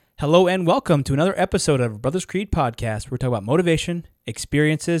Hello and welcome to another episode of Brothers Creed Podcast, where we talk about motivation,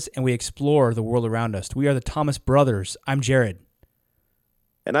 experiences, and we explore the world around us. We are the Thomas Brothers. I'm Jared.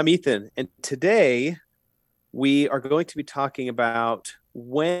 And I'm Ethan. And today we are going to be talking about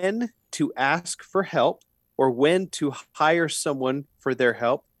when to ask for help or when to hire someone for their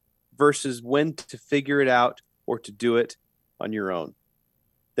help versus when to figure it out or to do it on your own.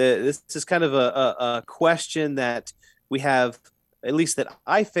 This is kind of a question that we have, at least that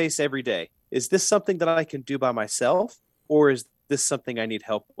I face every day. Is this something that I can do by myself, or is this something I need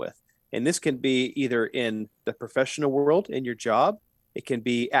help with? And this can be either in the professional world, in your job. It can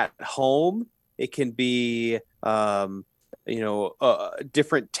be at home. It can be,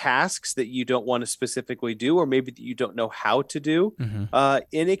 different tasks that you don't want to specifically do, or maybe that you don't know how to do. Mm-hmm.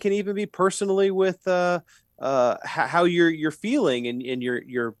 And it can even be personally with how you're feeling and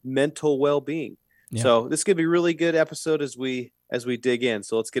your mental well-being. Yeah. So this could be a really good episode as we dig in.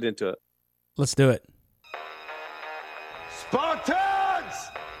 So let's get into it. Let's do it. Spartans!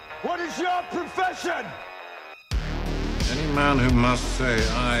 What is your profession? Any man who must say,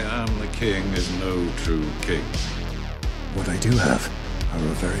 I am the king, is no true king. What I do have are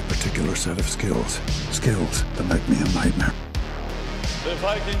a very particular set of skills. Skills that make me a nightmare. If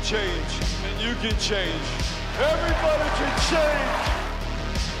I can change, and you can change, everybody can change!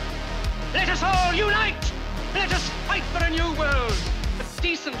 Let us all unite! Let us fight for a new world, a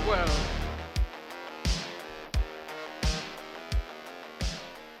decent world.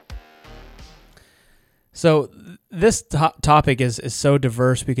 So this topic is so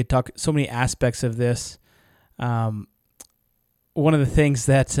diverse. We could talk so many aspects of this. One of the things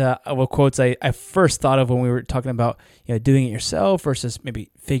that, quotes I first thought of when we were talking about doing it yourself versus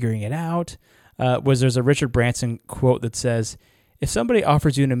maybe figuring it out, was there's a Richard Branson quote that says, if somebody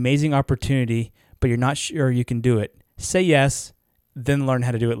offers you an amazing opportunity, but you're not sure you can do it, say yes, then learn how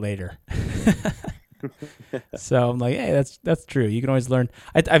to do it later. So I'm like, hey, that's true. You can always learn.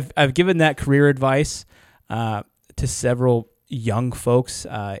 I've given that career advice to several young folks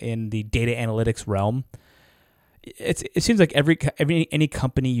in the data analytics realm. It seems like any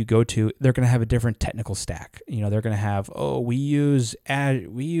company you go to, they're going to have a different technical stack. They're going to have, we use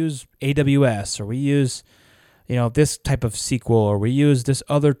AWS, or we use this type of SQL, or we use this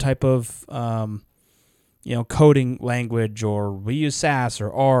other type of coding language, or we use SAS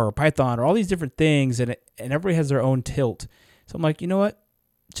or R or Python or all these different things, and everybody has their own tilt. So I'm like, you know what?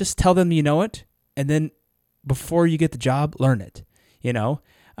 Just tell them you know it, and then before you get the job, learn it.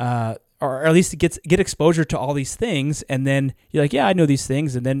 Or at least get exposure to all these things, and then you're like, yeah, I know these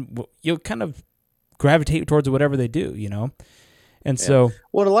things, and then you'll kind of gravitate towards whatever they do, And so,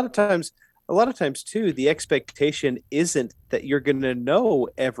 well, a lot of times too, the expectation isn't that you're going to know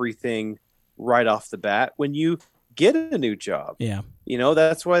everything right off the bat when you get a new job. Yeah.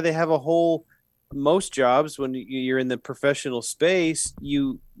 That's why they have most jobs, when you're in the professional space,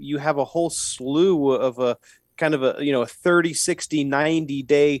 you have a whole slew of a 30, 60, 90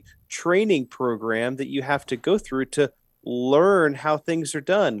 day training program that you have to go through to learn how things are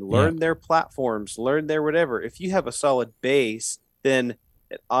done, learn their platforms, learn their whatever. If you have a solid base, then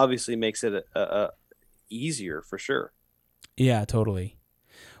it obviously makes it easier for sure. Yeah, totally.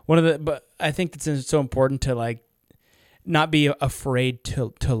 But I think it's so important to not be afraid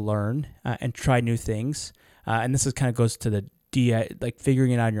to learn and try new things. And this kind of goes to the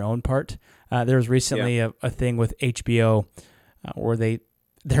figuring it out on your own part. There was recently a thing with HBO where they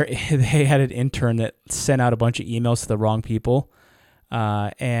had an intern that sent out a bunch of emails to the wrong people,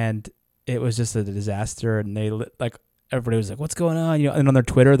 and it was just a disaster. And everybody was like, "What's going on?" And on their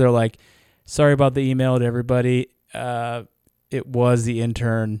Twitter, they're like, "Sorry about the email to everybody. It was the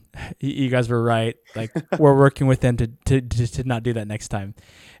intern. You guys were right. We're working with them to not do that next time."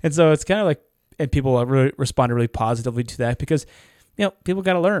 And so it's kind of and people really responded really positively to that because, people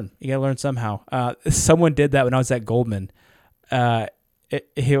got to learn. You got to learn somehow. Someone did that when I was at Goldman.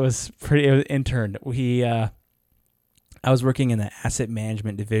 It was an intern. I was working in the asset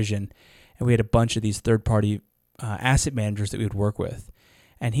management division, and we had a bunch of these third-party asset managers that we would work with.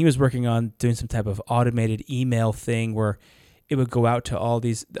 And he was working on doing some type of automated email thing where it would go out to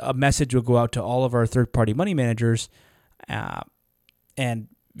a message would go out to all of our third-party money managers, and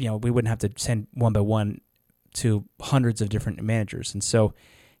we wouldn't have to send one by one to hundreds of different managers. And so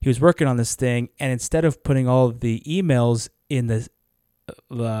he was working on this thing, and instead of putting all of the emails in the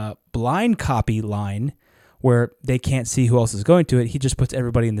blind copy line where they can't see who else is going to it, he just puts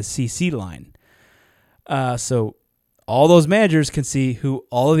everybody in the CC line. So all those managers can see who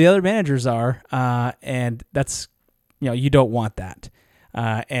all of the other managers are, and that's, you don't want that.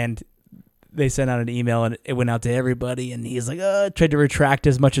 And they sent out an email and it went out to everybody, and he's like, tried to retract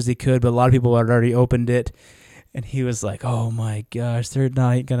as much as he could, but a lot of people had already opened it, and he was like, oh my gosh, they're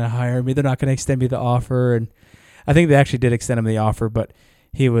not going to hire me. They're not going to extend me the offer. And I think they actually did extend him the offer, but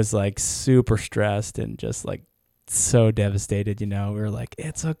he was like super stressed and just like so devastated, We were like,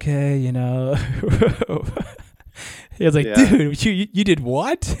 it's okay, He was like, dude, you did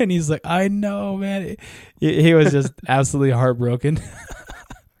what? And he's like, I know, man. He was just absolutely heartbroken.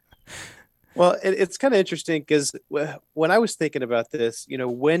 Well, it's kind of interesting because when I was thinking about this,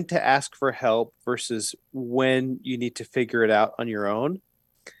 when to ask for help versus when you need to figure it out on your own,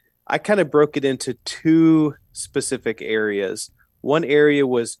 I kind of broke it into two specific areas. One area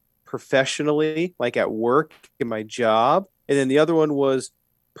was professionally, like at work in my job, and then the other one was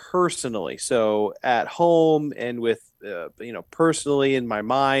personally, so at home and with personally in my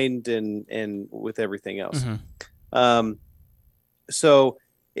mind and with everything else. So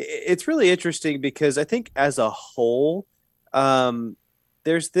it's really interesting because I think as a whole,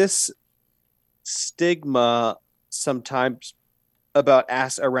 there's this stigma sometimes about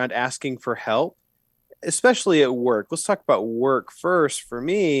around asking for help, especially at work. Let's talk about work first. For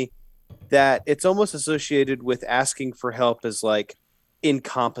me, that it's almost associated with asking for help as like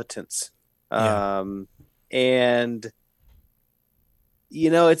incompetence. And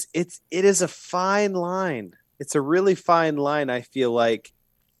it is a fine line. It's a really fine line. I feel like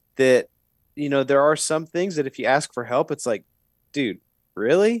that, there are some things that if you ask for help, it's like, dude,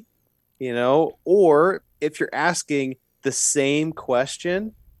 really? Or if you're asking the same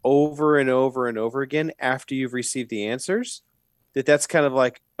question over and over and over again after you've received the answers, that's kind of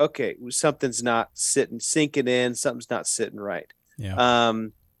like, okay, something's not sinking in, something's not sitting right. Yeah.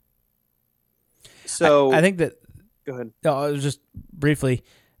 So I think that, go ahead. No, just briefly,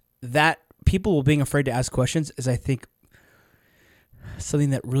 that people being afraid to ask questions is, I think,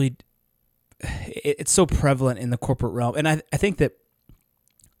 something that really, it's so prevalent in the corporate realm. And I think that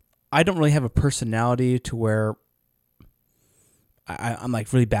I don't really have a personality to where I'm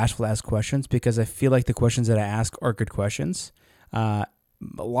like really bashful to ask questions, because I feel like the questions that I ask are good questions. A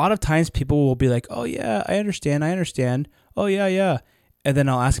lot of times people will be like, oh yeah, I understand. Oh yeah. And then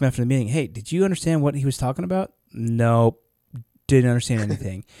I'll ask them after the meeting, hey, did you understand what he was talking about? Nope. Didn't understand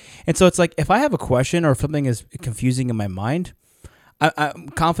anything. And so it's like, if I have a question or if something is confusing in my mind, I'm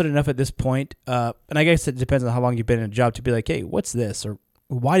confident enough at this point, and I guess it depends on how long you've been in a job, to be like, hey, what's this? Or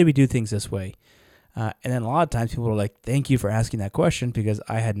why do we do things this way? And then a lot of times people are like, thank you for asking that question, because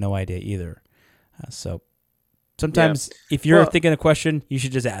I had no idea either. So sometimes if you're thinking a question, you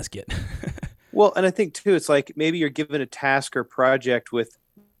should just ask it. Well, and I think too, it's like maybe you're given a task or project with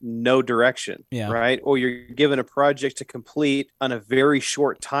no direction, right? Or you're given a project to complete on a very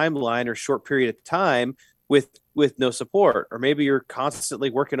short timeline or short period of time with no support. Or maybe you're constantly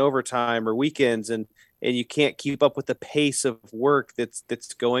working overtime or weekends and you can't keep up with the pace of work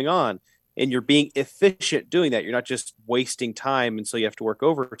that's going on. And you're being efficient doing that. You're not just wasting time, and so you have to work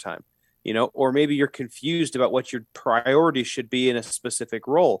overtime, or maybe you're confused about what your priorities should be in a specific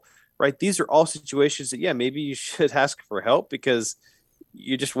role, right? These are all situations that, maybe you should ask for help because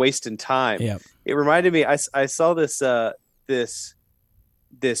you're just wasting time. Yeah. It reminded me, I saw this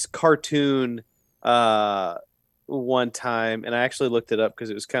cartoon one time, and I actually looked it up because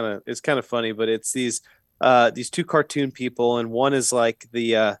it's kind of funny, but it's these two cartoon people, and one is like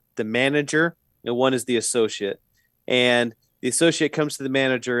the manager and one is the associate. And the associate comes to the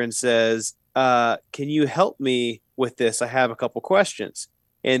manager and says, can you help me with this? I have a couple questions.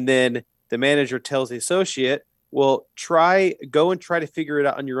 And then the manager tells the associate, well, go and try to figure it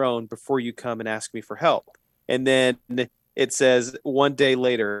out on your own before you come and ask me for help. And then it says one day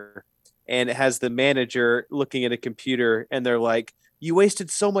later, and it has the manager looking at a computer, and they're like, you wasted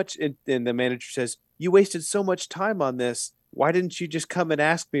so much. And the manager says, you wasted so much time on this. Why didn't you just come and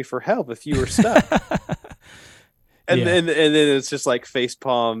ask me for help if you were stuck? And then it's just like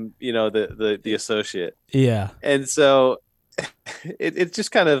facepalm, the associate. Yeah. And so it's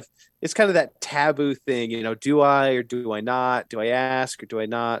just kind of that taboo thing, do I or do I not? Do I ask or do I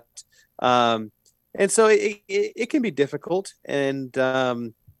not? And so it can be difficult, and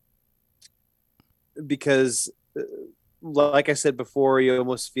because like I said before, you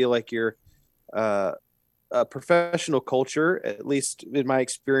almost feel like you're a professional culture, at least in my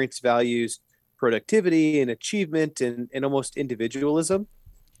experience, values productivity and achievement and almost individualism.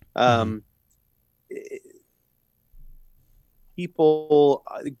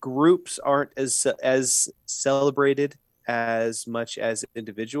 Groups aren't as celebrated as much as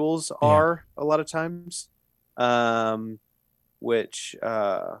individuals are a lot of times, which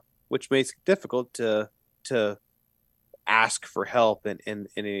makes it difficult to ask for help in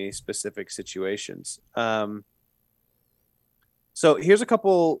any specific situations. So here's a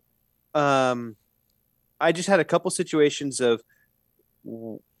couple. I just had a couple situations of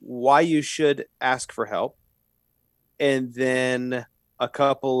why you should ask for help, and then a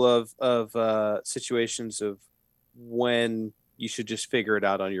couple of situations of when you should just figure it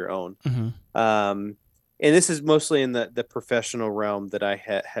out on your own. And this is mostly in the professional realm that I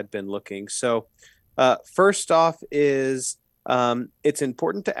had been looking. So first off is it's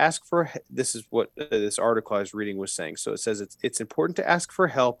important to ask for, this is what this article I was reading was saying. So it says it's important to ask for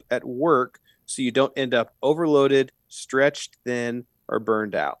help at work so you don't end up overloaded, stretched thin, or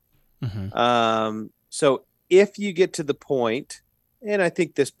burned out. So if you get to the point, and I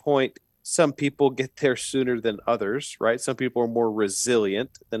think this point, some people get there sooner than others, right? Some people are more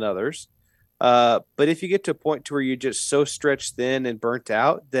resilient than others. But if you get to a point to where you're just so stretched thin and burnt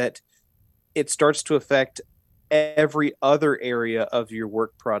out that it starts to affect every other area of your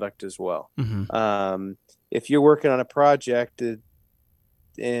work product as well. If you're working on a project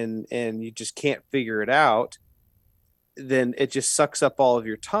and you just can't figure it out, then it just sucks up all of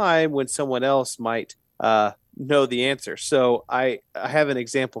your time when someone else might know the answer. So I have an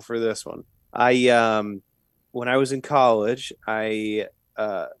example for this one. When I was in college, I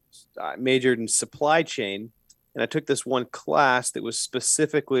majored in supply chain, and I took this one class that was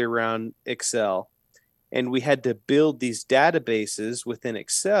specifically around Excel, and we had to build these databases within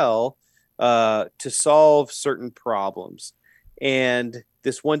Excel to solve certain problems. And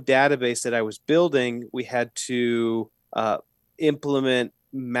this one database that I was building, we had to implement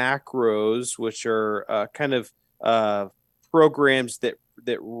macros, which are kind of programs that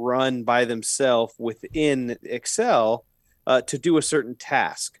run by themselves within Excel to do a certain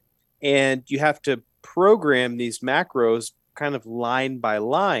task. And you have to program these macros kind of line by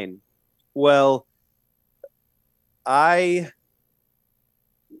line. Well,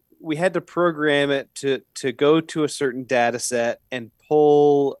 we had to program it to go to a certain data set and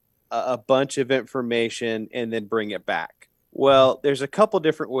pull a bunch of information and then bring it back. Well, there's a couple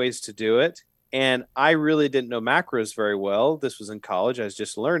different ways to do it. And I really didn't know macros very well. This was in college. I was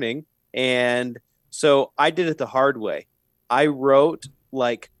just learning. And so I did it the hard way. I wrote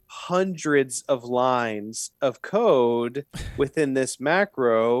like hundreds of lines of code within this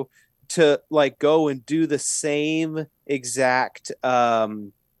macro to like go and do the same exact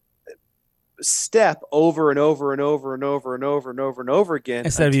step over and over and over and over and over and over and over again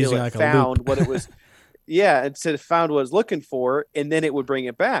instead of using like a loop. What it was. Yeah, instead of found what I was looking for, and then it would bring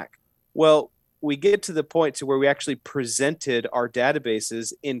it back. Well, we get to the point to where we actually presented our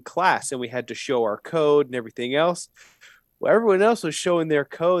databases in class, and we had to show our code and everything else. Well, everyone else was showing their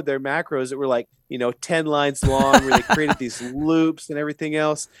code, their macros that were like, 10 lines long, where they created these loops and everything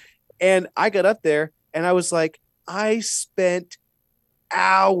else. And I got up there and I was like, I spent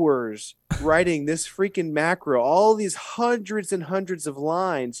hours writing this freaking macro, all these hundreds and hundreds of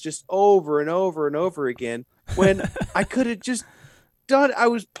lines just over and over and over again, when I could have just done, I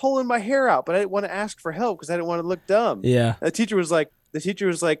was pulling my hair out, but I didn't want to ask for help because I didn't want to look dumb. Yeah. The teacher was like,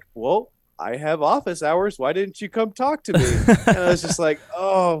 well, I have office hours. Why didn't you come talk to me? And I was just like,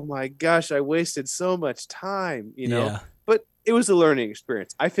 oh my gosh, I wasted so much time, Yeah. But it was a learning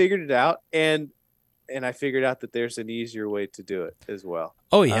experience. I figured it out, and I figured out that there's an easier way to do it as well.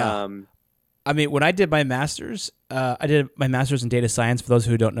 Oh yeah. I mean, when I did my master's, in data science, for those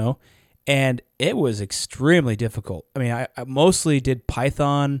who don't know, and it was extremely difficult. I mean, I mostly did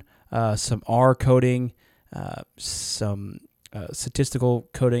Python, some R coding, some statistical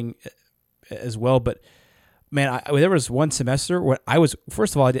coding as well. But man, there was one semester when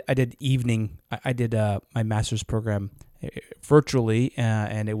first of all, I did evening. I did my master's program virtually,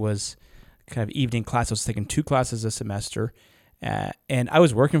 and it was kind of evening class. I was taking 2 classes a semester. And I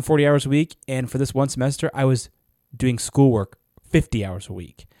was working 40 hours a week, and for this one semester, I was doing schoolwork 50 hours a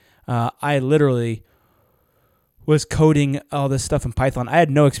week. I literally was coding all this stuff in Python. I had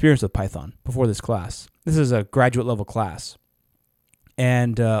no experience with Python before this class. This is a graduate level class.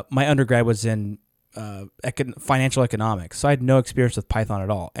 And my undergrad was in financial economics, so I had no experience with Python at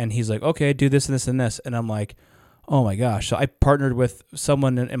all. And he's like, okay, do this and this and this. And I'm like, oh my gosh. So I partnered with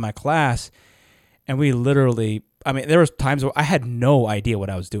someone in my class, and we literally... I mean, there was times where I had no idea what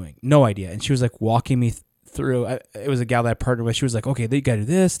I was doing. No idea. And she was like walking me through. It was a gal that I partnered with. She was like, okay, you got to do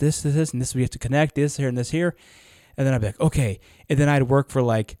this, and this. We have to connect this here and this here. And then I'd be like, okay. And then I'd work for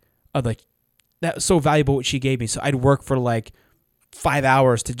that was so valuable what she gave me. So I'd work for like 5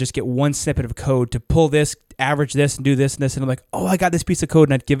 hours to just get one snippet of code to pull this, average this, and do this and this. And I'm like, oh, I got this piece of code.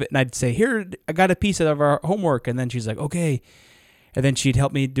 And I'd give it, and I'd say, here, I got a piece of our homework. And then she's like, okay. and then she'd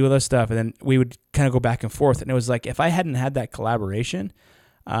help me do other stuff, and then we would kind of go back and forth. And it was like, if I hadn't had that collaboration,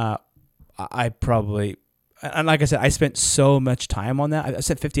 I probably, and like I said, I spent so much time on that. I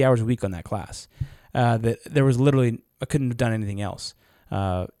spent 50 hours a week on that class that there was literally, I couldn't have done anything else.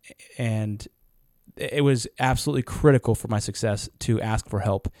 And it was absolutely critical for my success to ask for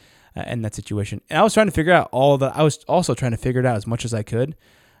help in that situation. And I was trying to figure out all of that. I was also trying to figure it out as much as I could,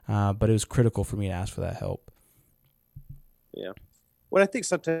 but it was critical for me to ask for that help. Yeah. Well, I think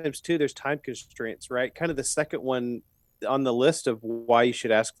sometimes too, there's time constraints, right? Kind of the second one on the list of why you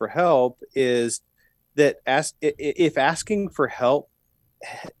should ask for help is that if asking for help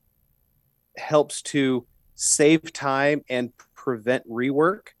helps to save time and prevent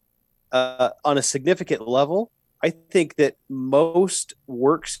rework on a significant level, I think that most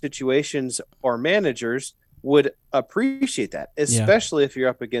work situations or managers would appreciate that, especially if you're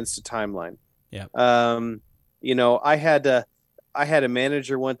up against a timeline. Yeah. I had a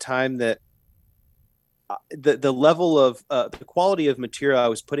manager one time that the level of the quality of material I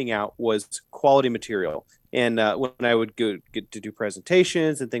was putting out was quality material. And when I would get to do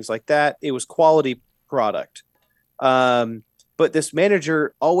presentations and things like that, it was quality product. But this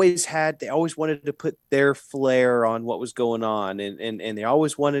manager always wanted to put their flair on what was going on. And they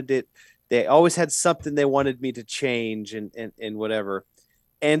always wanted it. They always had something they wanted me to change and whatever.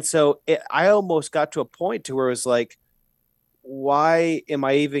 And so I almost got to a point to where it was like, why am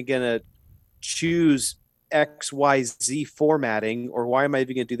I even going to choose X, Y, Z formatting, or why am I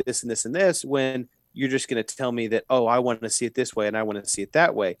even going to do this and this and this when you're just going to tell me that, oh, I want to see it this way and I want to see it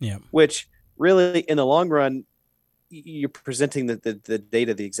that way, which really in the long run, you're presenting the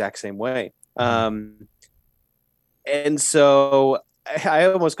data the exact same way. And so I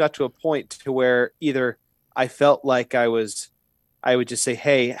almost got to a point to where either I felt like I would just say,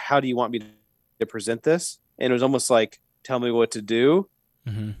 hey, how do you want me to present this? And it was almost like, tell me what to do,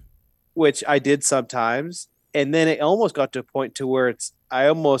 which I did sometimes. And then it almost got to a point to where I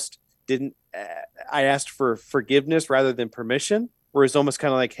asked for forgiveness rather than permission, where it's almost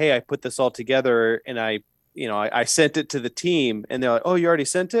kind of like, hey, I put this all together and I sent it to the team and they're like, oh, you already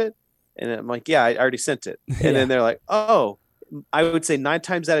sent it? And I'm like, yeah, I already sent it. And then they're like, oh, I would say 9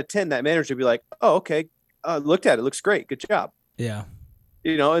 times out of 10, that manager would be like, oh, okay. Looked at it. Looks great. Good job. Yeah.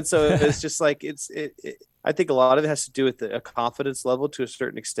 And so it's just like, I think a lot of it has to do with a confidence level to a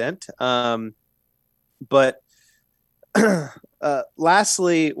certain extent. But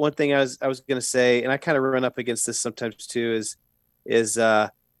lastly, one thing I was going to say, and I kind of run up against this sometimes too, is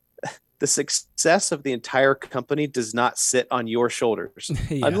the success of the entire company does not sit on your shoulders,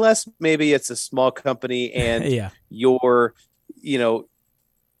 unless maybe it's a small company and you're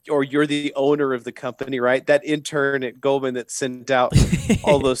the owner of the company, right? That intern at Goldman that sent out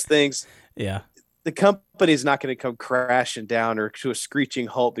all those things. Yeah. The company is not going to come crashing down or to a screeching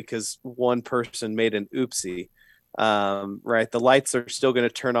halt because one person made an oopsie. Right. The lights are still going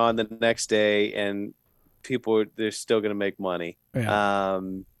to turn on the next day and they're still going to make money. Yeah.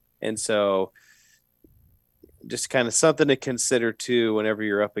 And so just kind of something to consider too, whenever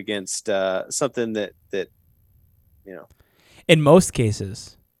you're up against something that, in most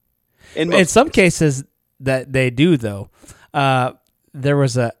cases, in some cases that they do though, there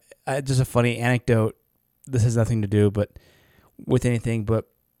was just a funny anecdote. This has nothing to do with anything, but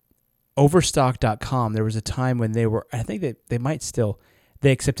Overstock.com, there was a time when I think that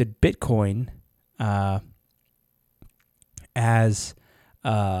they accepted Bitcoin as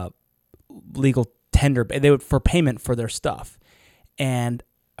legal tender. They would for payment for their stuff. And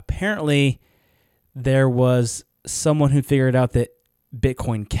apparently there was someone who figured out that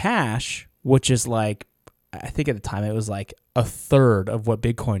Bitcoin Cash, which is like, I think at the time it was like a third of what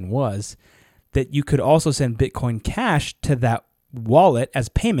Bitcoin was, that you could also send Bitcoin Cash to that wallet as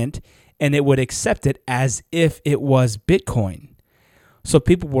payment and it would accept it as if it was Bitcoin. So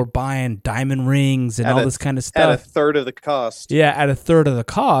people were buying diamond rings and all this kind of stuff. At a third of the cost. Yeah, at a third of the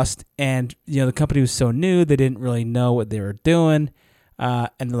cost. And, the company was so new, they didn't really know what they were doing. And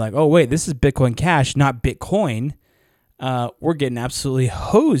they're like, oh, wait, this is Bitcoin Cash, not Bitcoin. We're getting absolutely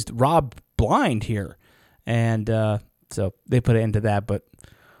hosed, robbed blind here. And so they put it into that. But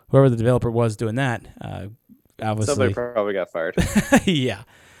whoever the developer was doing that, obviously. Somebody probably got fired. Yeah.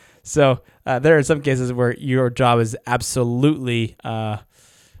 So there are some cases where your job is absolutely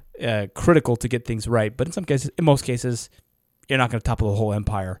critical to get things right. But in most cases, you're not going to topple the whole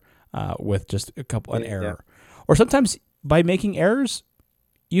empire with just an error. Or sometimes by making errors,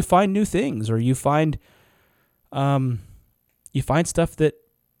 you find new things, or you find stuff that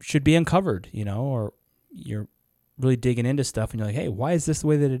should be uncovered, or you're really digging into stuff and you're like, hey, why is this the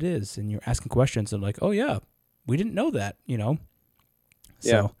way that it is? And you're asking questions and like, oh yeah, we didn't know that,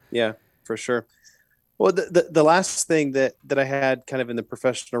 Yeah, for sure. Well, the last thing that I had kind of in the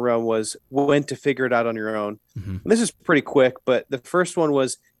professional realm was when to figure it out on your own. Mm-hmm. And this is pretty quick, but the first one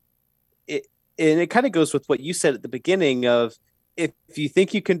was and it kind of goes with what you said at the beginning of, if you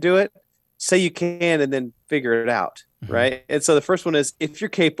think you can do it, say you can, and then figure it out. Mm-hmm. Right. And so the first one is, if you're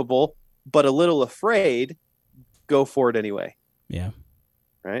capable, but a little afraid, go for it anyway. Yeah.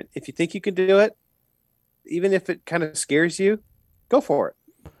 Right. If you think you can do it, even if it kind of scares you, go for it.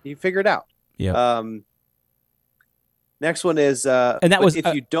 You figure it out. Yeah. Next one is, and that was, if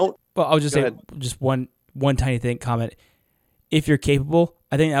you don't, well, I'll just say ahead. just one tiny thing comment. If you're capable,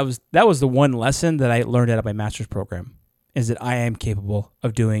 I think that was the one lesson that I learned out of my master's program, is that I am capable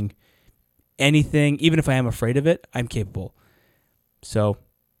of doing anything, even if I am afraid of it. I'm capable. So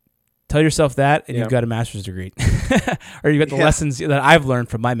tell yourself that, and you've got a master's degree, or you've got the lessons that I've learned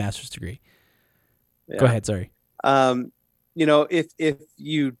from my master's degree. Yeah. Go ahead. Sorry. If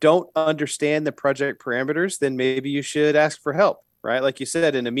you don't understand the project parameters, then maybe you should ask for help, right? Like you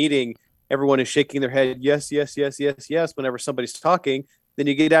said, in a meeting, everyone is shaking their head, yes, yes, yes, yes, yes, whenever somebody's talking. Then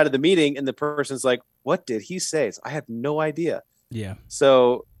you get out of the meeting and the person's like, what did he say? I have no idea. Yeah.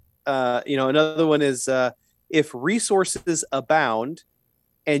 So, another one is, if resources abound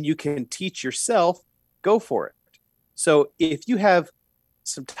and you can teach yourself, go for it. So if you have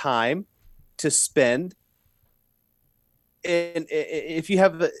some time to spend, and if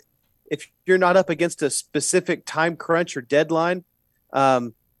you're not up against a specific time crunch or deadline,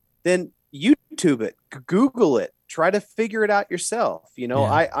 then YouTube it, Google it, try to figure it out yourself.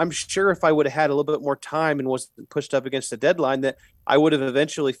 I'm sure if I would have had a little bit more time and wasn't pushed up against a deadline, that I would have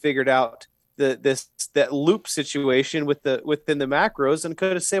eventually figured out that loop situation within the macros and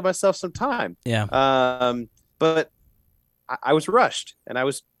could have saved myself some time. Yeah. But I was rushed and I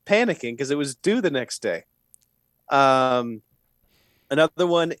was panicking because it was due the next day. Another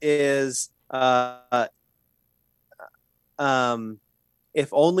one is, if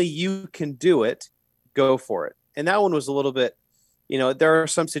only you can do it, go for it. And that one was a little bit, there are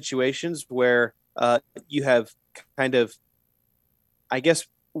some situations where you have kind of, I guess,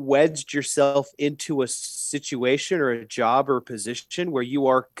 wedged yourself into a situation or a job or a position where you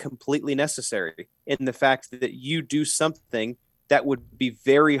are completely necessary in the fact that you do something that would be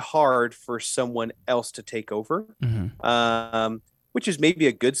very hard for someone else to take over, which is maybe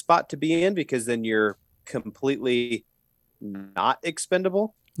a good spot to be in, because then you're completely not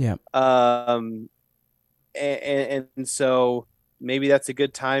expendable. Yeah. And so maybe that's a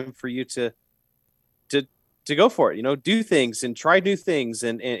good time for you to go for it, do things and try new things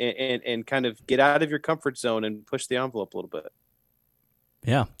and kind of get out of your comfort zone and push the envelope a little bit.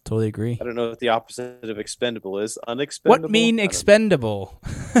 Yeah, totally agree. I don't know what the opposite of expendable is. Unexpendable? What mean expendable?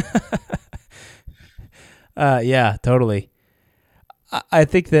 Yeah, totally. I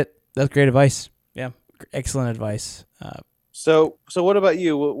think that's great advice. Yeah, excellent advice. So what about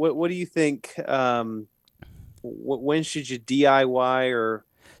you? What do you think? When should you DIY or?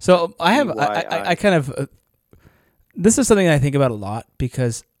 So I have I kind of this is something that I think about a lot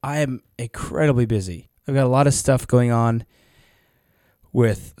because I am incredibly busy. I've got a lot of stuff going on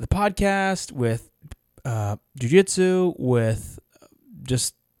with the podcast, with jiu-jitsu, with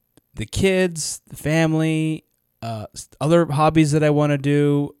just the kids, the family, other hobbies that I want to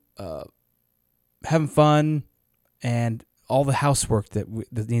do, having fun, and all the housework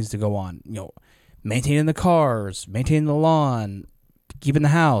that needs to go on. Maintaining the cars, maintaining the lawn, keeping the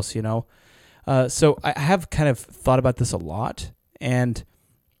house. So I have kind of thought about this a lot, and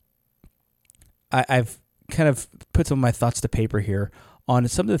I've kind of put some of my thoughts to paper here on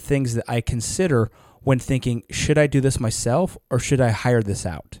some of the things that I consider when thinking, should I do this myself or should I hire this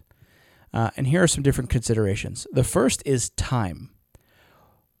out? And here are some different considerations. The first is time.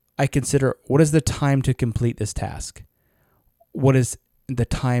 I consider, what is the time to complete this task? What is the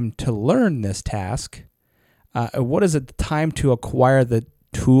time to learn this task? What is the time to acquire the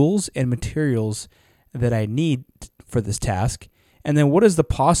tools and materials that I need for this task? And then what is the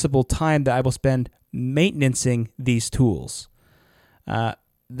possible time that I will spend maintaining these tools?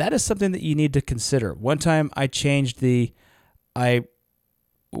 That is something that you need to consider. One time I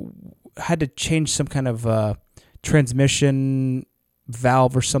had to change some kind of transmission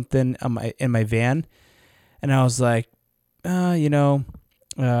valve or something in my van. And I was like, I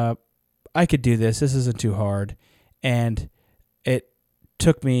could do this. This isn't too hard. And it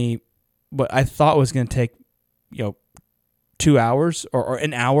took me what I thought was going to take, 2 hours or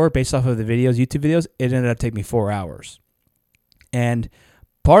an hour based off of the videos, YouTube videos. It ended up taking me 4 hours. And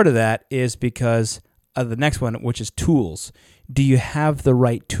part of that is because of the next one, which is tools. Do you have the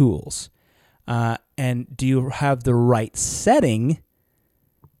right tools? And do you have the right setting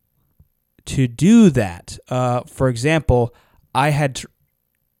to do that. For example, I had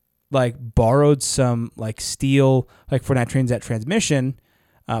borrowed some steel, for when I changed that transmission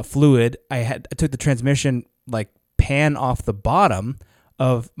fluid. I took the transmission pan off the bottom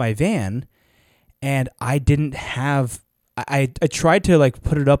of my van, and I didn't have. I tried to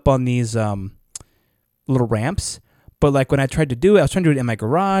put it up on these little ramps, but when I tried to do it, I was trying to do it in my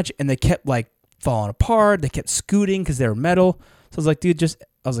garage, and they kept falling apart. They kept scooting because they were metal. So I was like, dude,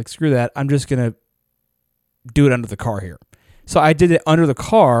 screw that. I'm just gonna do it under the car here. So I did it under the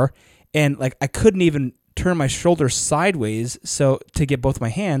car, and I couldn't even turn my shoulders sideways to get both my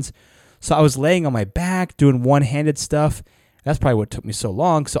hands. So I was laying on my back doing one-handed stuff. That's probably what took me so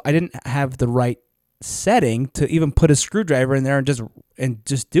long. So I didn't have the right setting to even put a screwdriver in there and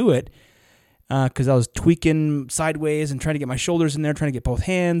just do it, because I was tweaking sideways and trying to get my shoulders in there, trying to get both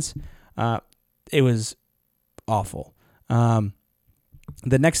hands. It was awful.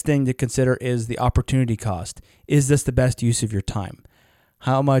 The next thing to consider is the opportunity cost. Is this the best use of your time?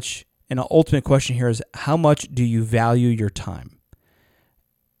 How much, and the ultimate question here is, how much do you value your time?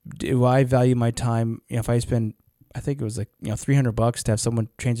 Do I value my time? If I spend, I think it was $300 to have someone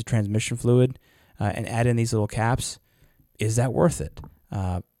change the transmission fluid and add in these little caps, is that worth it?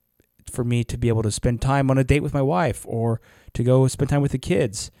 For me to be able to spend time on a date with my wife, or to go spend time with the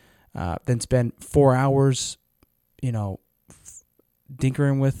kids, then spend 4 hours,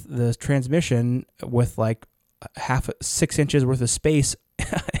 dinkering with the transmission with 6 inches worth of space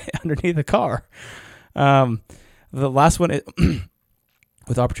underneath the car. The last one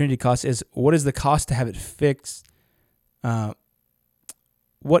with opportunity cost is, what is the cost to have it fixed?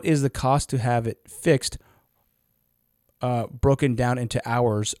 What is the cost to have it fixed, broken down into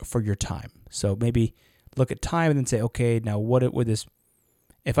hours for your time? So maybe look at time and then say, okay, now what would this,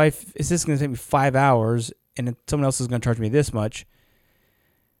 is this going to take me 5 hours and then someone else is going to charge me this much?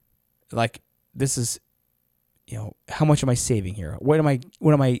 This is, how much am I saving here? What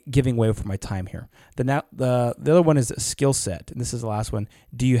am I giving away for my time here? The other one is a skill set, and this is the last one.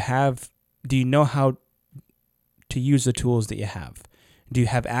 Do you know how to use the tools that you have? Do you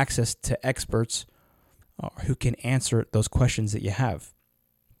have access to experts who can answer those questions that you have?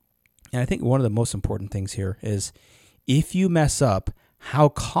 And I think one of the most important things here is, if you mess up, how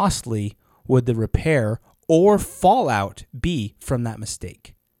costly would the repair or fallout be from that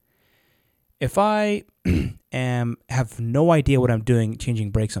mistake? If I have no idea what I'm doing changing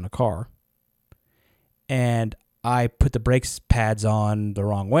brakes on a car, and I put the brakes pads on the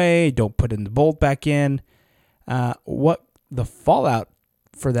wrong way, don't put in the bolt back in, what the fallout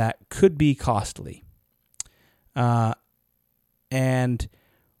for that could be costly.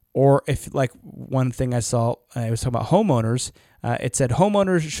 Or if, one thing I saw, I was talking about homeowners, it said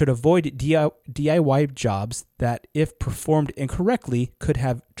homeowners should avoid DIY jobs that, if performed incorrectly, could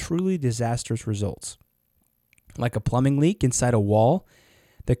have truly disastrous results, like a plumbing leak inside a wall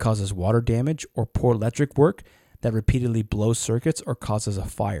that causes water damage, or poor electric work that repeatedly blows circuits or causes a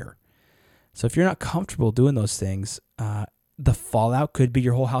fire. So if you're not comfortable doing those things, the fallout could be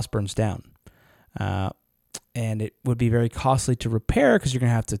your whole house burns down. And it would be very costly to repair, because you're going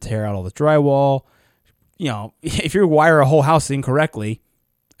to have to tear out all the drywall. If you wire a whole house incorrectly,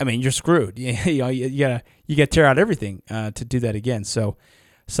 you're screwed. You got to tear out everything to do that again. So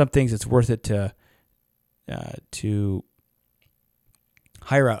some things it's worth it to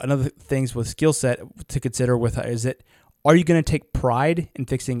hire out. Another things with skill set to consider are you going to take pride in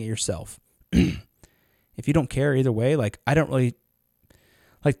fixing it yourself? If you don't care either way, I don't really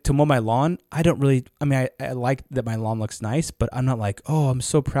to mow my lawn. I don't really, I like that my lawn looks nice, but I'm not I'm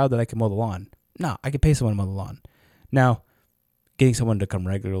so proud that I can mow the lawn. No, I can pay someone to mow the lawn. Now, getting someone to come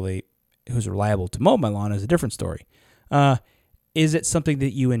regularly who's reliable to mow my lawn is a different story. Is it something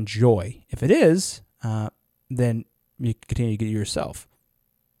that you enjoy? If it is, then you continue to get it yourself.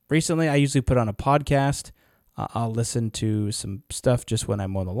 Recently, I usually put on a podcast. I'll listen to some stuff just when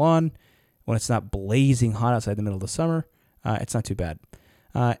I'm on the lawn. When it's not blazing hot outside in the middle of the summer, it's not too bad.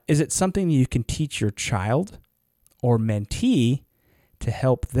 Is it something you can teach your child or mentee to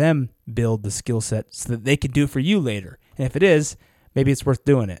help them build the skill set so that they can do it for you later? And if it is, maybe it's worth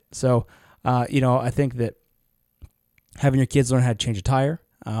doing it. So, I think that having your kids learn how to change a tire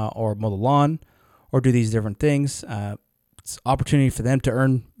or mow the lawn or do these different things, it's opportunity for them to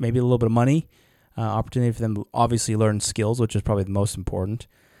earn maybe a little bit of money, opportunity for them to obviously learn skills, which is probably the most important.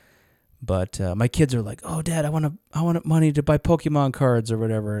 But my kids are like, "Oh, Dad, I want money to buy Pokemon cards or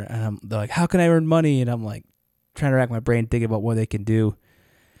whatever." And they're like, "How can I earn money?" And I'm trying to rack my brain thinking about what they can do.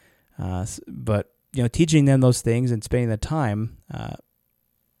 But teaching them those things and spending the time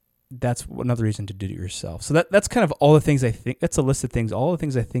that's another reason to do it yourself. So that's kind of all the things I think. That's a list of things, all the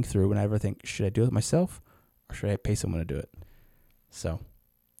things I think through whenever I think, should I do it myself or should I pay someone to do it? So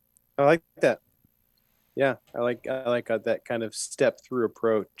I like that. Yeah, I like that kind of step through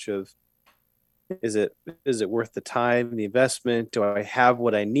approach of, is it worth the time, the investment? Do I have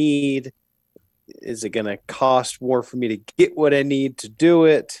what I need? Is it going to cost more for me to get what I need to do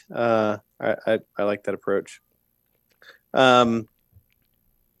it? I like that approach.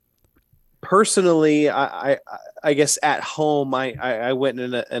 Personally, I guess at home, I went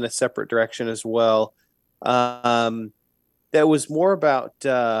in a separate direction as well. That was more about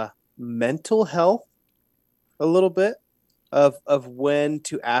mental health, a little bit of when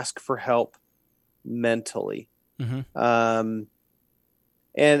to ask for help mentally. Mm-hmm.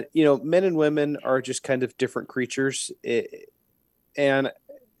 And men and women are just kind of different creatures, and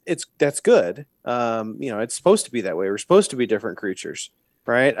that's good. It's supposed to be that way. We're supposed to be different creatures,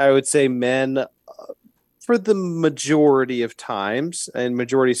 right? I would say men, for the majority of times and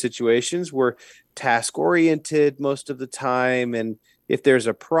majority situations, we're task oriented most of the time, and if there's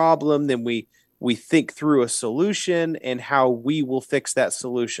a problem, then we think through a solution and how we will fix that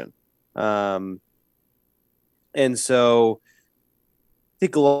solution. And so I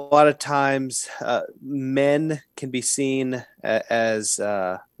think a lot of times men can be seen as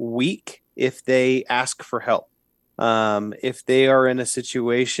weak if they ask for help. If they are in a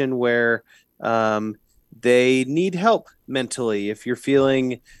situation where they need help mentally, if you're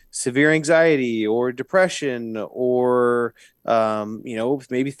feeling severe anxiety or depression or,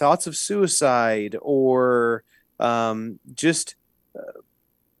 maybe thoughts of suicide or just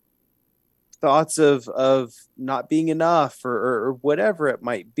thoughts of not being enough or whatever it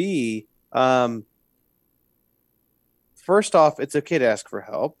might be. First off, it's okay to ask for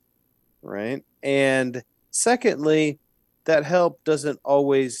help, right? And secondly, that help doesn't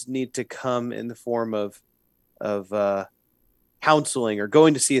always need to come in the form of counseling or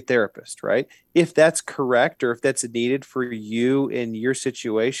going to see a therapist, right? If that's correct or if that's needed for you in your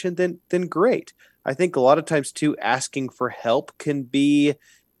situation, then great. I think a lot of times too, asking for help can be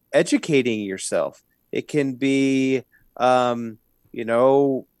educating yourself. It can be,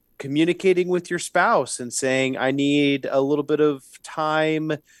 communicating with your spouse and saying, I need a little bit of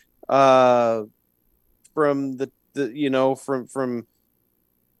time from from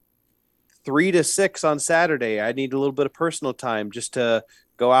 3 to 6 on Saturday. I need a little bit of personal time just to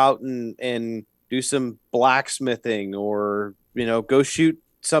go out and do some blacksmithing or, go shoot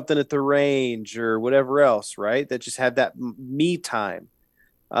something at the range or whatever else, right? That just have that me time.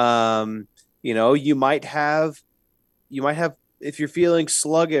 You might have, if you're feeling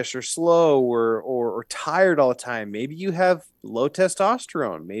sluggish or slow or tired all the time, maybe you have low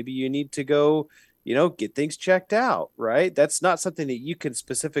testosterone. Maybe you need to go, get things checked out, right? That's not something that you can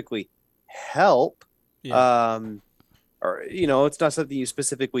specifically help. Yeah. It's not something you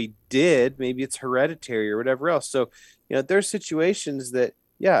specifically did. Maybe it's hereditary or whatever else. So, there's situations that,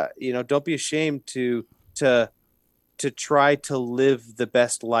 don't be ashamed to try to live the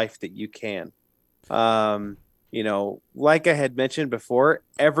best life that you can. Like I had mentioned before,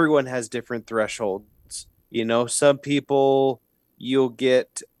 everyone has different thresholds. Some people, you'll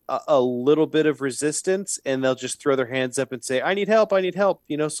get a little bit of resistance and they'll just throw their hands up and say, I need help,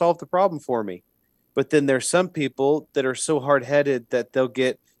 solve the problem for me. But then there's some people that are so hard-headed that they'll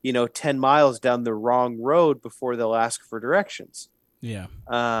get, 10 miles down the wrong road before they'll ask for directions. Yeah.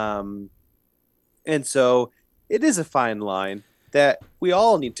 And so it is a fine line that we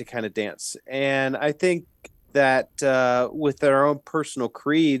all need to kind of dance. And I think that with our own personal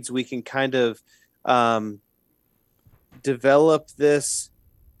creeds, we can kind of develop this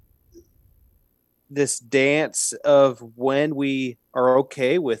dance of when we are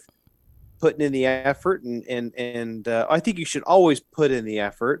okay with putting in the effort. And I think you should always put in the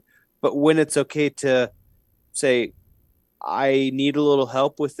effort, but when it's okay to say, I need a little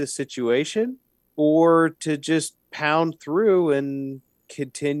help with this situation, or to just pound through and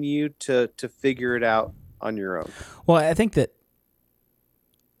continue to figure it out on your own. Well, I think that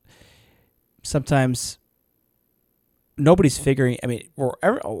sometimes nobody's figuring. I mean,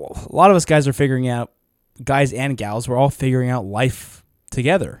 a lot of us guys are figuring out, guys and gals, we're all figuring out life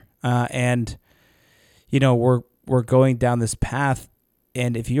together, and we're going down this path.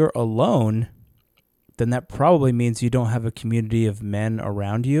 And if you're alone, then that probably means you don't have a community of men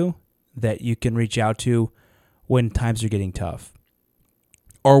around you that you can reach out to when times are getting tough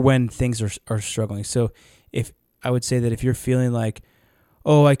or when things are struggling. So I would say that if you're feeling like,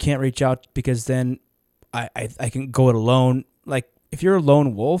 oh, I can't reach out because then I can go it alone. Like if you're a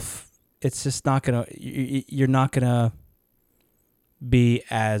lone wolf, it's just not you're not gonna be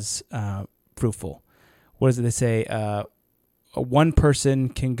as fruitful. What is it they say? One person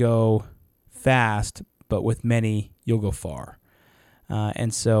can go fast, but with many, you'll go far.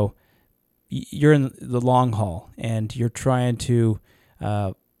 And so you're in the long haul, and you're trying to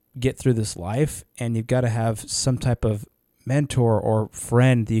get through this life, and you've got to have some type of mentor or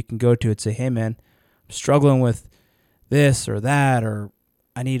friend that you can go to and say, hey, man, I'm struggling with this or that, or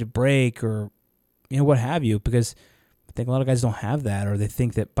I need a break, or what have you, because I think a lot of guys don't have that, or they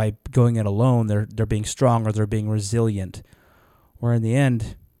think that by going it alone, they're being strong or they're being resilient, where in the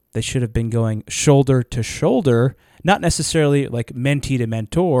end, they should have been going shoulder to shoulder, not necessarily like mentee to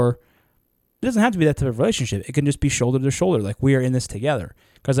mentor. It doesn't have to be that type of relationship. It can just be shoulder to shoulder, like we are in this together.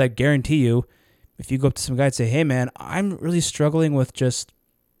 Because I guarantee you, if you go up to some guy and say, hey, man, I'm really struggling with just,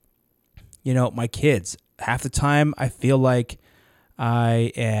 my kids. Half the time, I feel like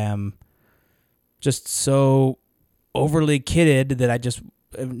I am just so overly kidded that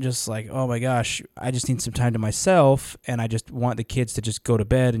I'm just like, oh my gosh, I just need some time to myself, and I just want the kids to just go to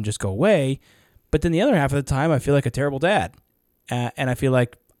bed and just go away. But then the other half of the time, I feel like a terrible dad. And I feel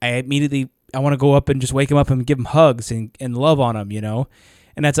like I want to go up and just wake him up and give him hugs and love on him,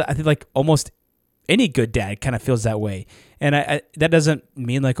 And that's, I think, like almost any good dad kind of feels that way. And I that doesn't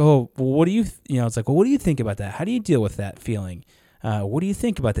mean like, oh, well, what do you, it's like, well, what do you think about that? How do you deal with that feeling? What do you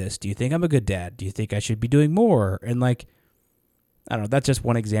think about this? Do you think I'm a good dad? Do you think I should be doing more? And like, I don't know. That's just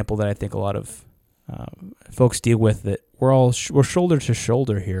one example that I think a lot of folks deal with, that we're shoulder to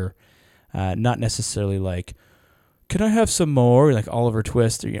shoulder here. Not necessarily like, can I have some more? Like Oliver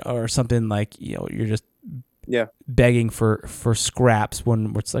Twist or something, like, you're just begging for scraps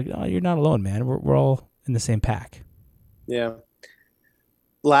when it's like, oh, you're not alone, man. We're all in the same pack. Yeah.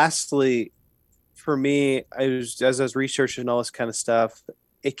 Lastly, for me, as I was researching all this kind of stuff,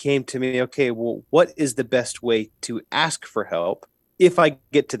 it came to me, okay, well, what is the best way to ask for help if I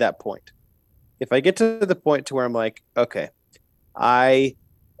get to that point? If I get to the point to where I'm like, okay,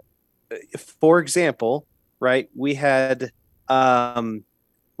 for example, right, we had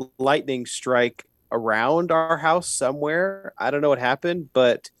lightning strike around our house somewhere. I don't know what happened,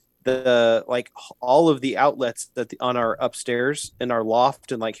 but all of the outlets on our upstairs in our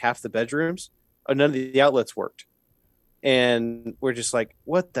loft and like half the bedrooms, none of the outlets worked. And we're just like,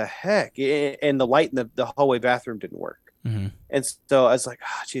 what the heck? And the light in the hallway bathroom didn't work. Mm-hmm. And so I was like,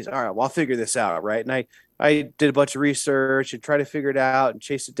 oh, geez, all right, well, I'll figure this out, right? And I did a bunch of research and tried to figure it out and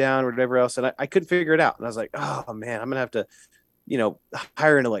chase it down or whatever else. And I couldn't figure it out. And I was like, oh, man, I'm going to have to,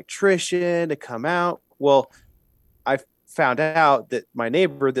 hire an electrician to come out. Well, I found out that my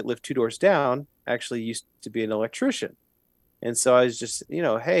neighbor that lived 2 doors down actually used to be an electrician. And so I was just,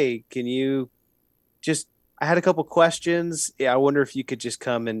 hey, can you just, I had a couple questions. Yeah, I wonder if you could just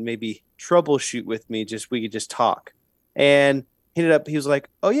come and maybe troubleshoot with me. We could just talk. And he was like,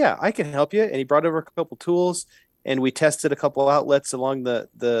 oh yeah, I can help you. And he brought over a couple tools, and we tested a couple outlets along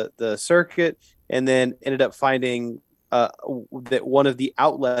the circuit, and then ended up finding that one of the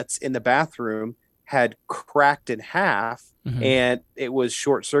outlets in the bathroom had cracked in half, mm-hmm. and it was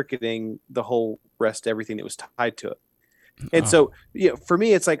short circuiting the whole rest, everything that was tied to it. And so, for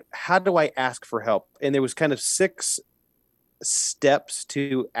me, it's like, how do I ask for help? And there was kind of 6 steps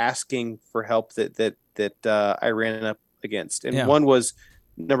to asking for help that I ran up against. And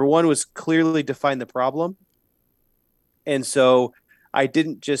number one was clearly define the problem. And so I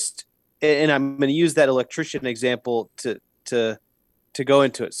didn't just, and I'm going to use that electrician example to go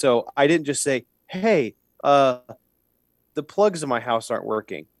into it. So I didn't just say, hey, the plugs in my house aren't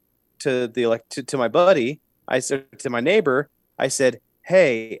working. To my buddy, I said, to my neighbor, I said,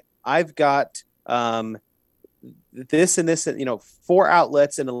 hey, I've got this and this, 4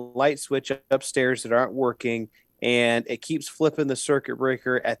 outlets and a light switch upstairs that aren't working, and it keeps flipping the circuit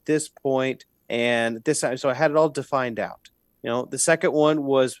breaker at this point and this time. So I had it all defined out. The second one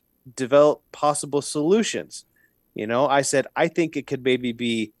was develop possible solutions. I said, I think it could maybe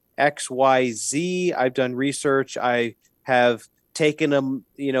be X, Y, Z. I've done research. I have taken them,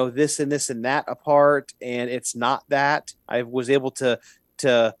 this and this and that apart, and it's not that. I was able to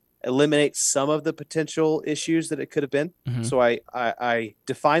eliminate some of the potential issues that it could have been. Mm-hmm. So I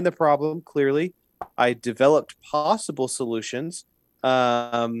defined the problem clearly. I developed possible solutions.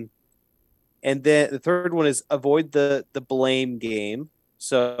 And then the third one is avoid the blame game.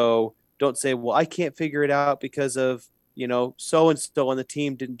 So don't say, well, I can't figure it out because of, so-and-so on the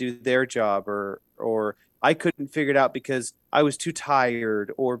team didn't do their job, or I couldn't figure it out because I was too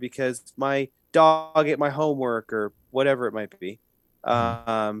tired, or because my dog ate my homework, or whatever it might be.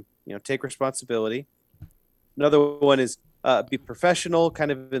 Take responsibility. Another one is be professional,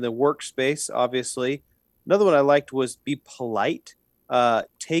 kind of in the workspace, obviously. Another one I liked was be polite.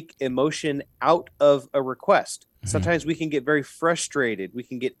 take emotion out of a request. Sometimes we can get very frustrated. We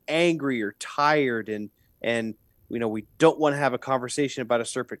can get angry or tired, and we don't want to have a conversation about a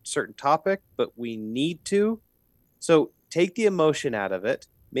certain topic, but we need to. So take the emotion out of it.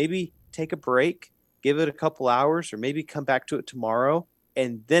 Maybe take a break, give it a couple hours, or maybe come back to it tomorrow,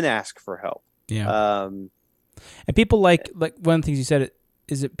 and then ask for help. Yeah. And people like one of the things you said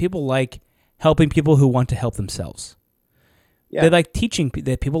is that people like helping people who want to help themselves. Yeah. They like teaching.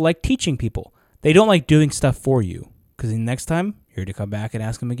 People like teaching people. They don't like doing stuff for you, because the next time you're to come back and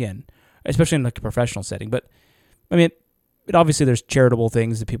ask them again, especially in like a professional setting. But I mean, obviously there's charitable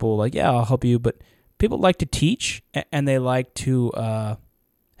things that people will like, yeah, I'll help you. But people like to teach, and they like to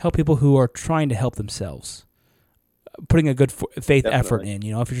help people who are trying to help themselves, putting a good faith effort in.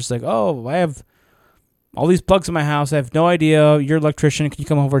 You know, if you're just like, oh, I have all these plugs in my house, I have no idea, you're an electrician, can you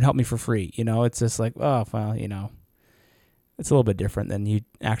come over and help me for free? You know, it's just like, oh, well, you know, it's a little bit different than you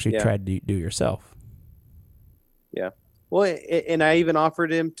actually tried to do yourself. Yeah. Well, and I even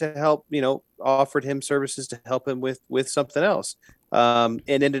offered him to help, offered him services to help him with something else. And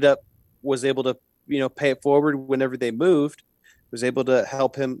ended up, was able to, pay it forward whenever they moved, was able to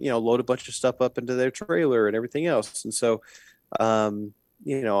help him, load a bunch of stuff up into their trailer and everything else. And so,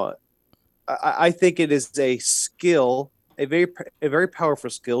 I think it is a skill, a very powerful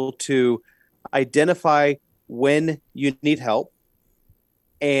skill to identify when you need help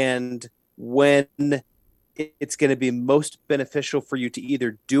and when it's going to be most beneficial for you to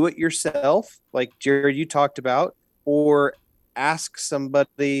either do it yourself, like Jared, you talked about, or ask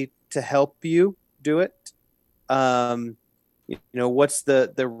somebody to help you do it. What's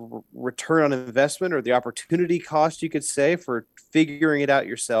the return on investment or the opportunity cost, you could say, for figuring it out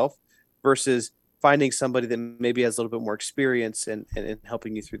yourself versus finding somebody that maybe has a little bit more experience in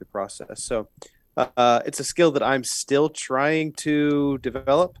helping you through the process. So it's a skill that I'm still trying to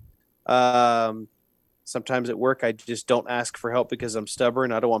develop. Sometimes at work, I just don't ask for help because I'm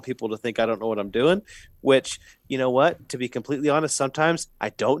stubborn. I don't want people to think I don't know what I'm doing, which, you know what, to be completely honest, sometimes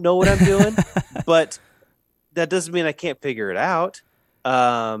I don't know what I'm doing, but that doesn't mean I can't figure it out.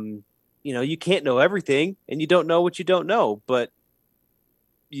 You can't know everything, and you don't know what you don't know, but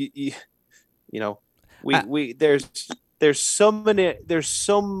there's so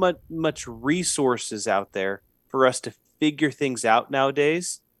much resources out there for us to figure things out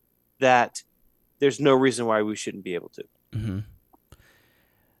nowadays that there's no reason why we shouldn't be able to. Mm-hmm.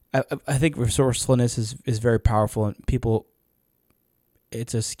 I think resourcefulness is very powerful, and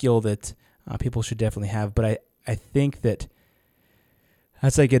it's a skill that people should definitely have. But I think that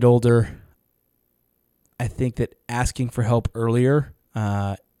as I get older, I think that asking for help earlier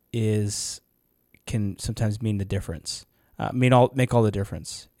can sometimes mean the difference. Make all the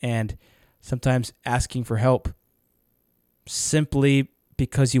difference. And sometimes asking for help simply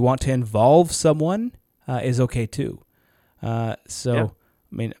because you want to involve someone is okay too. I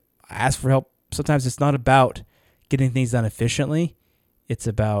mean, ask for help. Sometimes it's not about getting things done efficiently. It's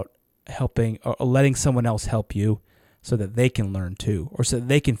about helping or letting someone else help you so that they can learn too, or so that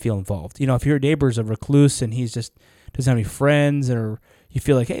they can feel involved. If your neighbor's a recluse and he's just doesn't have any friends, or you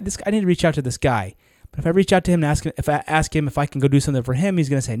feel like, hey, I need to reach out to this guy. But if I reach out to him and ask him if I can go do something for him, he's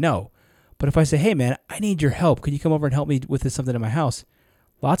going to say no. But if I say, hey, man, I need your help. Could you come over and help me with something in my house?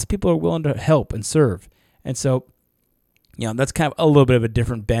 Lots of people are willing to help and serve. And so, that's kind of a little bit of a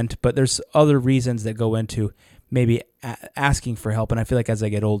different bent, but there's other reasons that go into maybe asking for help. And I feel like as I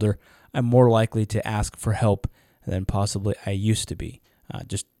get older, I'm more likely to ask for help than possibly I used to be.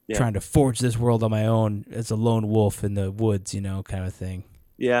 Trying to forge this world on my own as a lone wolf in the woods, kind of thing.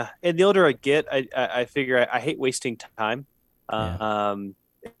 Yeah. And the older I get, I figure I hate wasting time. And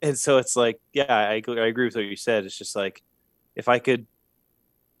so it's like, I agree with what you said. It's just like, if I could,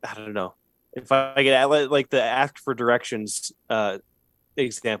 I don't know, if I could, like the ask for directions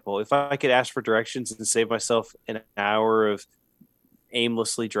example, if I could ask for directions and save myself an hour of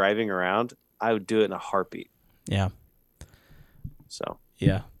aimlessly driving around, I would do it in a heartbeat. Yeah. So,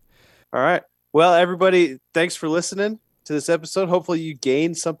 yeah. All right. Well, everybody, thanks for listening to this episode. Hopefully you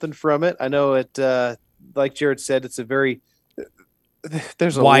gained something from it. I know it, like Jared said,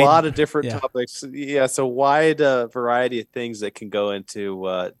 there's a lot of different topics. Yeah. It's a wide variety of things that can go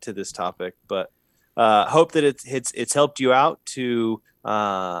into to this topic, but hope that it's helped you out to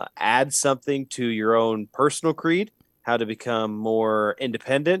add something to your own personal creed, how to become more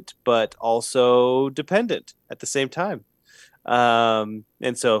independent, but also dependent at the same time. And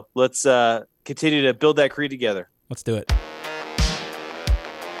so let's continue to build that creed together. Let's do it.